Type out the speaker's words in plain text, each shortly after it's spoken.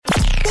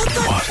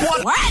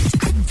What?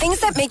 Things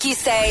that make you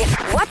say,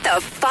 what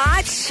the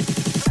fotch?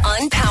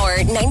 On Power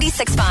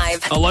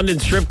 96.5. A London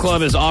strip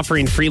club is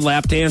offering free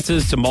lap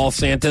dances to mall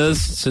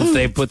Santas since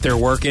they put their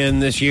work in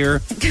this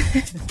year.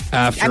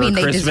 After they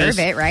Christmas. deserve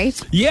it,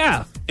 right?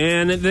 Yeah.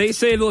 And they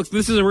say, look,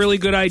 this is a really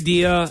good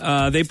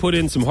idea. They put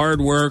in some hard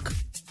work.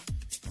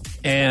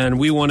 And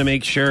we want to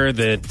make sure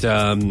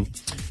that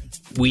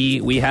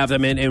we have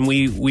them in. And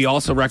we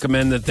also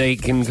recommend that they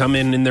can come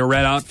in their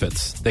red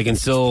outfits. They can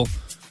still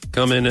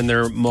come in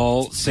their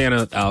mall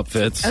Santa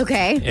outfits.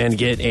 Okay. And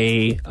get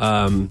a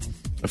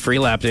free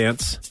lap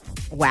dance.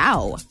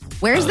 Wow.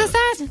 Where's this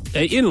at?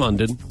 In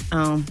London.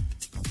 Oh.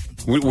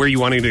 Were you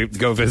wanting to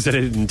go visit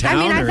it in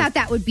town? I thought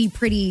that would be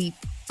pretty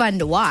fun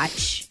to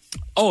watch.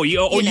 Oh,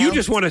 you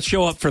just want to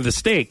show up for the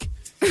steak.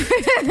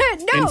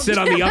 And sit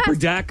on the upper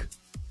deck.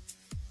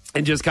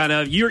 And just kind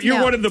of,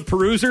 you're one of the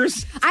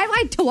perusers? I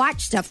like to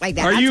watch stuff like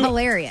that. That's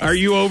hilarious. Are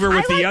you over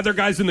with the other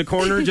guys in the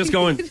corner just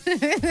going,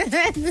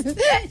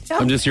 No.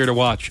 I'm just here to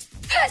watch?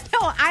 No,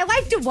 I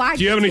like to watch.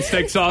 Do you have any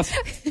steak sauce?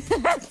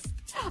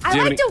 I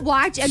like to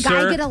watch a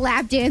guy get a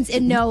lap dance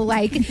and know,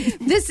 like,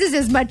 this is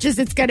as much as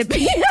it's going to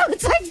be.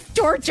 It's like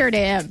torture to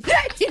him.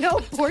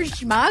 Poor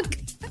schmuck.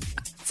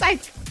 It's like...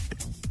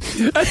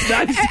 That's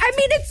nice.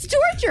 It's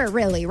torture,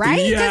 really,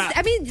 right? Yeah.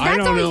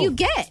 That's all you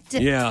get.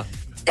 Yeah.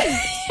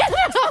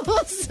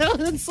 So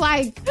it's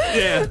like,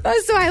 yeah.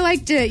 So I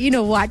like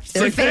to, watch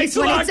their face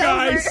when it's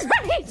guys. over.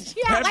 Right?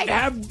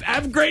 Yeah,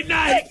 have a great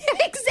night.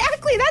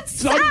 Exactly. That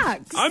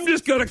sucks. I'm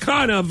just going to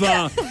kind of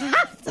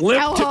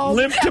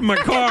limp to my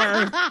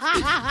car.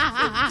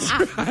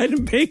 Try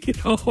to make it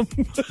home. What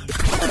the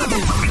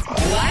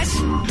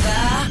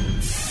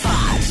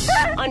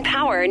fudge? On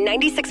Power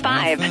 96.5.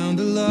 I found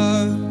a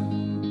love